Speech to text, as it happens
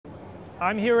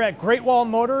I'm here at Great Wall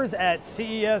Motors at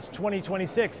CES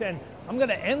 2026, and I'm going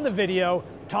to end the video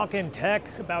talking tech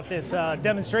about this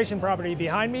demonstration property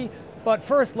behind me. But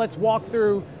first, let's walk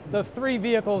through the three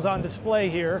vehicles on display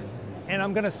here. And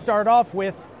I'm going to start off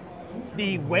with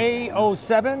the WEY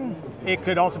 07. It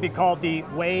could also be called the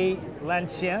WEY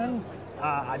Lanshan.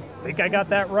 I think I got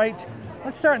that right.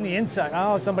 Let's start in the inside.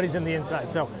 Oh, somebody's in the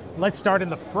inside. So let's start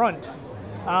in the front.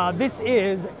 This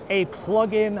is a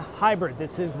plug-in hybrid.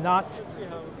 This is not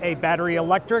a battery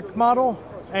electric model,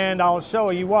 and I'll show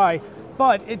you why.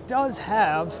 But it does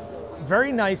have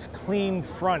very nice clean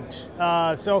front.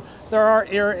 So there are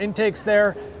air intakes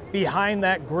there. Behind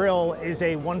that grille is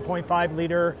a 1.5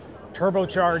 liter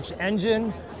turbocharged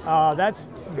engine. That's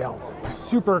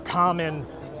super common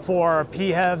for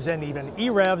PHEVs and even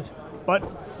EREVs, but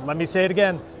let me say it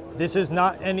again, this is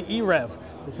not an EREV.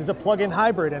 This is a plug-in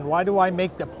hybrid. And why do I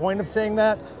make the point of saying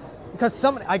that? Because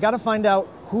I got to find out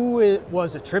who it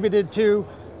was attributed to,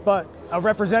 but a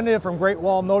representative from Great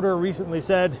Wall Motor recently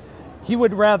said he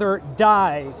would rather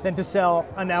die than to sell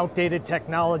an outdated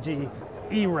technology,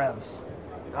 EREVs.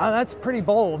 That's pretty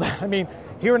bold. I mean,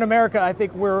 here in America, I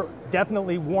think we're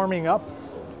definitely warming up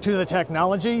to the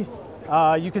technology.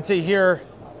 You can see here,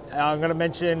 I'm going to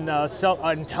mention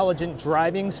intelligent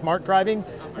driving, smart driving.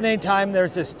 And anytime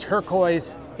there's this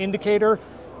turquoise indicator,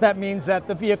 that means that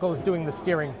the vehicle is doing the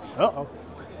steering. Uh-oh.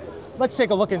 Let's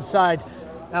take a look inside.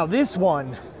 Now this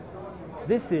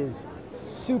is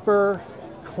super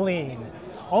clean,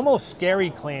 almost scary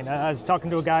clean. I was talking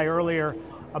to a guy earlier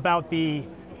about the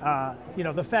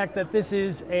fact that this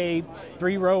is a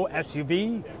 3-row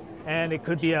SUV, and it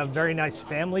could be a very nice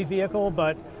family vehicle,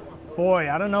 but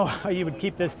boy, I don't know how you would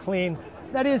keep this clean.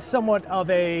 That is somewhat of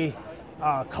a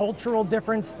cultural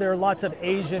difference. There are lots of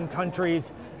Asian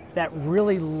countries that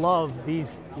really love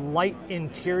these light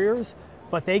interiors,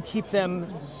 but they keep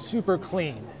them super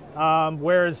clean.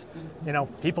 Whereas,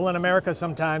 people in America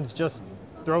sometimes just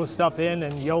throw stuff in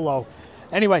and YOLO.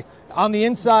 Anyway, on the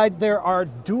inside, there are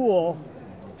dual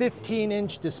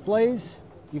 15-inch displays.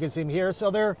 You can see them here.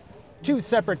 So they're two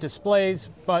separate displays,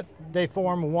 but they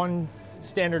form one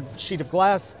standard sheet of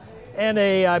glass, and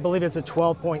I believe it's a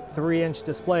 12.3-inch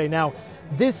display. Now,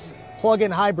 this plug-in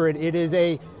hybrid, it is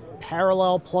a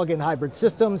parallel plug-in hybrid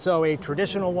system, so a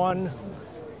traditional one.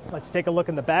 Let's take a look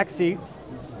in the back seat.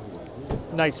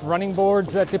 Nice running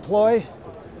boards that deploy.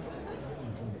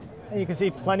 And you can see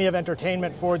plenty of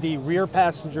entertainment for the rear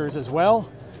passengers as well,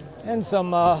 and some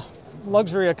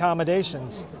luxury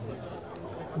accommodations.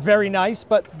 Very nice,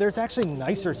 but there's actually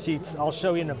nicer seats I'll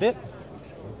show you in a bit.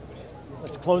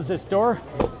 Let's close this door.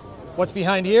 What's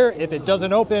behind here? If it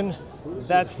doesn't open,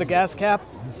 that's the gas cap.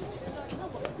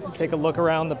 Let's take a look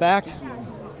around the back.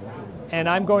 And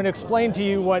I'm going to explain to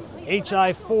you what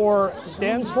Hi4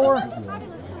 stands for.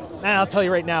 And I'll tell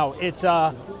you right now, it's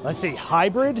let's see,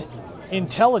 hybrid,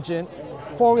 intelligent,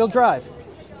 four-wheel drive.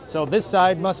 So this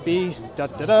side must be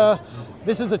da-da-da.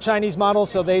 This is a Chinese model,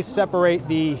 so they separate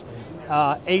the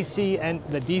AC and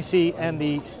the DC and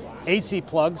the AC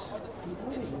plugs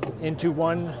into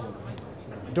one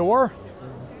door.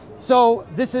 So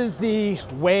this is the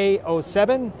WEY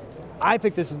 07. I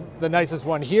think this is the nicest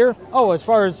one here. Oh, as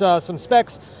far as some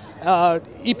specs,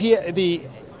 the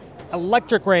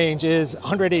electric range is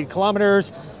 180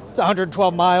 kilometers. It's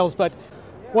 112 miles, but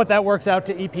what that works out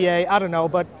to EPA, I don't know.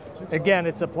 But again,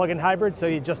 it's a plug-in hybrid, so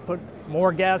you just put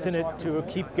more gas in it to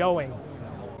keep going.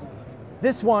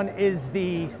 This one is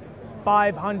the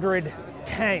 500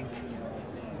 tank.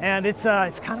 And it's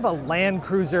kind of a Land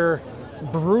Cruiser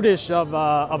brutish of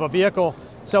a vehicle.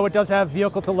 So it does have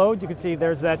vehicle to load. You can see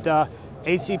there's that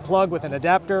AC plug with an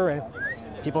adapter and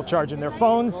people charging their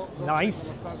phones.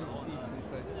 Nice.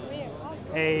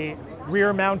 A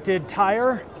rear mounted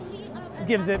tire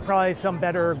gives it probably some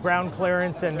better ground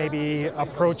clearance and maybe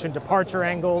approach and departure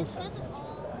angles.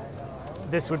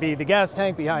 This would be the gas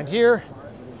tank behind here.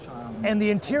 And the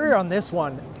interior on this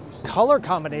one, color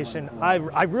combination, I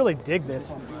really dig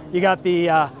this. You got the,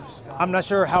 I'm not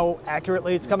sure how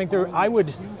accurately it's coming through. I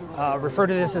would refer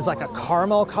to this as like a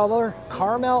caramel color,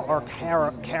 caramel or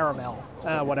caramel,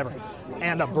 whatever.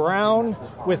 And a brown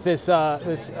with this,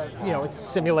 it's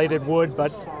simulated wood,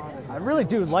 but I really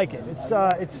do like it.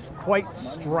 It's quite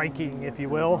striking, if you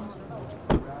will.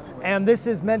 And this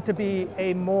is meant to be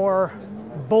a more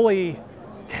bully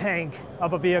tank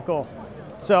of a vehicle.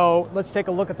 So let's take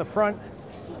a look at the front.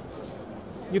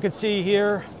 You can see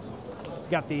here,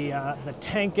 got the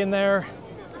tank in there,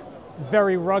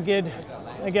 very rugged.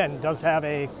 Again, does have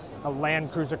a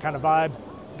Land Cruiser kind of vibe.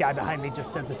 Guy behind me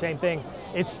just said the same thing.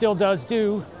 It still does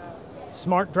do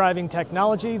smart driving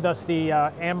technology, thus the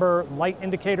amber light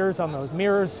indicators on those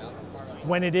mirrors.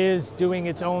 when it is doing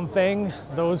its own thing,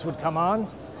 those would come on.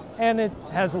 And it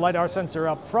has a lidar sensor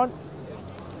up front.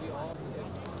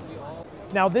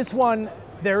 Now this one,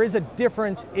 there is a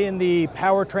difference in the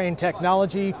powertrain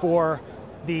technology for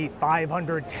the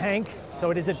 500 tank.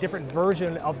 So it is a different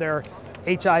version of their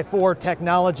Hi4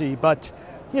 technology, but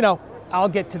you know, I'll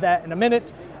get to that in a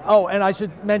minute. Oh, and I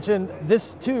should mention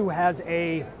this too has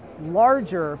a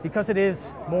larger, because it is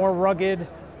more rugged,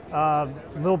 a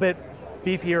little bit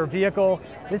beefier vehicle.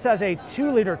 This has a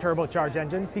 2-liter turbocharged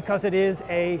engine because it is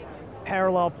a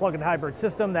parallel plug-in hybrid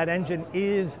system. That engine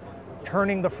is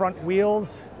turning the front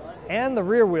wheels and the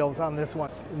rear wheels on this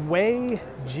one. WEY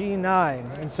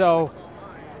G9. And so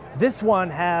this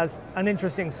one has an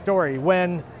interesting story.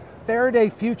 When Faraday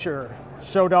Future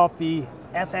showed off the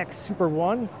FX Super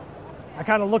 1, I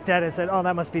kind of looked at it and said, oh,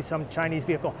 that must be some Chinese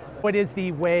vehicle. It is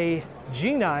the WEY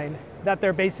G9 that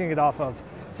they're basing it off of.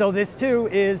 So this too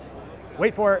is,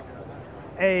 wait for it,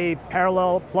 a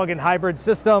parallel plug-in hybrid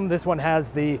system. This one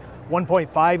has the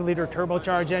 1.5-liter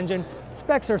turbocharged engine.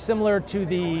 Specs are similar to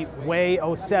the WEY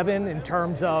 07 in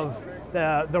terms of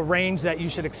the range that you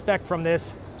should expect from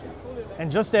this. And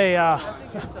just a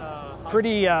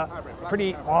pretty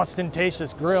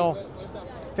ostentatious grille.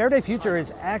 Faraday Future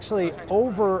is actually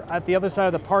over at the other side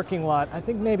of the parking lot. I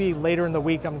think maybe later in the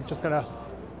week I'm just gonna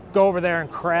go over there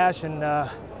and crash and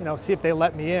you know, see if they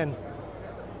let me in.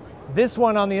 This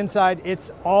one on the inside,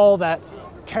 it's all that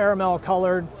caramel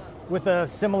colored with a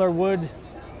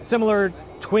similar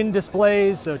twin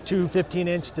displays, so two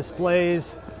 15-inch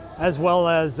displays, as well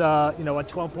as you know, a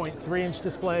 12.3-inch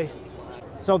display.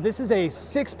 So this is a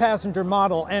 6-passenger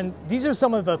model, and these are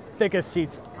some of the thickest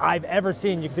seats I've ever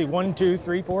seen. You can see 1, 2,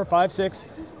 3, 4, 5, 6.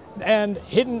 And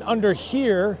hidden under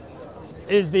here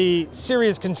is the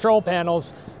Sirius control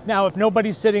panels. Now, if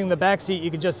nobody's sitting in the back seat,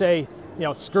 you could just say, you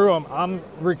know, screw them. I'm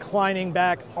reclining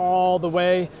back all the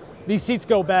way. These seats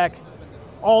go back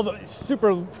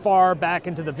super far back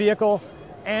into the vehicle,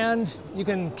 and you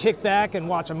can kick back and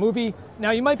watch a movie.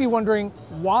 Now, you might be wondering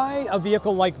why a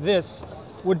vehicle like this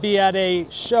would be at a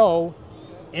show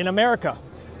in America.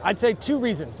 I'd say 2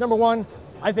 reasons. Number one,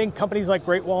 I think companies like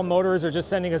Great Wall Motors are just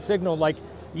sending a signal like,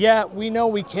 yeah, we know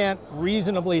we can't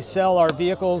reasonably sell our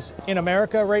vehicles in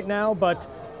America right now, but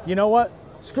you know what?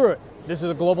 Screw it. This is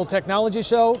a global technology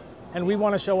show, and we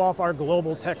want to show off our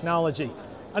global technology.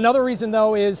 Another reason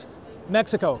though is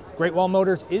Mexico. Great Wall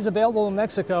Motors is available in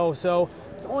Mexico, so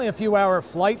it's only a few hour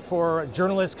flight for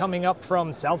journalists coming up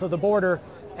from south of the border,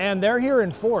 and they're here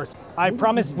in force. I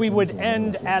promised we would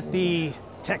end at the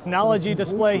technology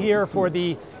display here for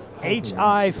the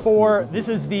Hi4. This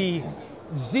is the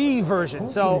Z version,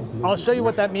 so I'll show you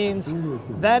what that means.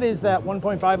 That is that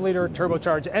 1.5-liter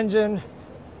turbocharged engine.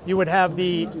 You would have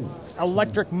the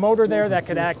electric motor there that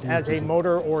could act as a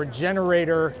motor or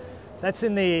generator. That's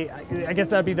in the, I guess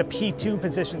that'd be the P2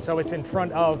 position, so it's in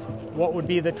front of what would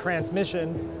be the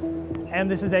transmission.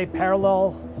 And this is a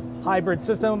parallel hybrid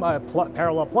system, a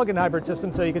parallel plug-in hybrid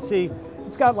system, so you can see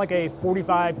it's got like a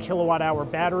 45 kilowatt hour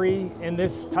battery in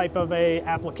this type of a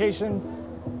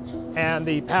application. And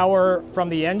the power from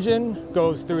the engine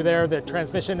goes through there, the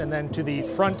transmission, and then to the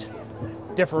front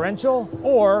differential,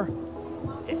 or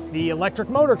the electric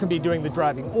motor can be doing the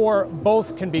driving, or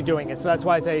both can be doing it. So that's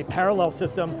why it's a parallel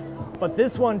system. But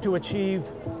this one, to achieve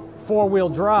 4-wheel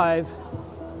drive,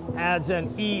 adds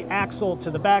an E-axle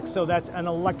to the back, so that's an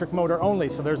electric motor only.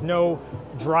 So there's no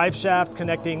drive shaft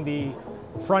connecting the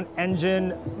front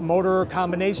engine motor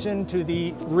combination to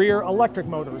the rear electric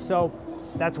motor. So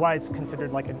that's why it's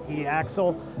considered like an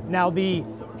E-axle. Now the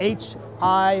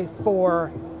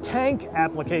Hi4 tank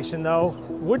application though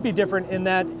would be different in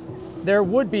that there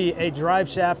would be a drive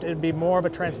shaft. It would be more of a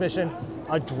transmission,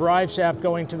 a drive shaft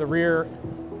going to the rear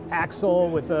axle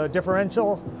with a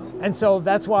differential. And so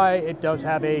that's why it does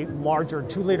have a larger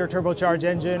 2-liter turbocharged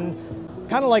engine,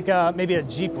 kind of like maybe a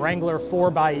Jeep Wrangler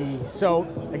 4xe. So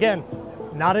again,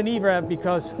 not an EREV,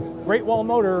 because Great Wall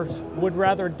Motors would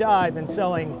rather die than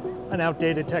selling an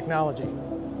outdated technology.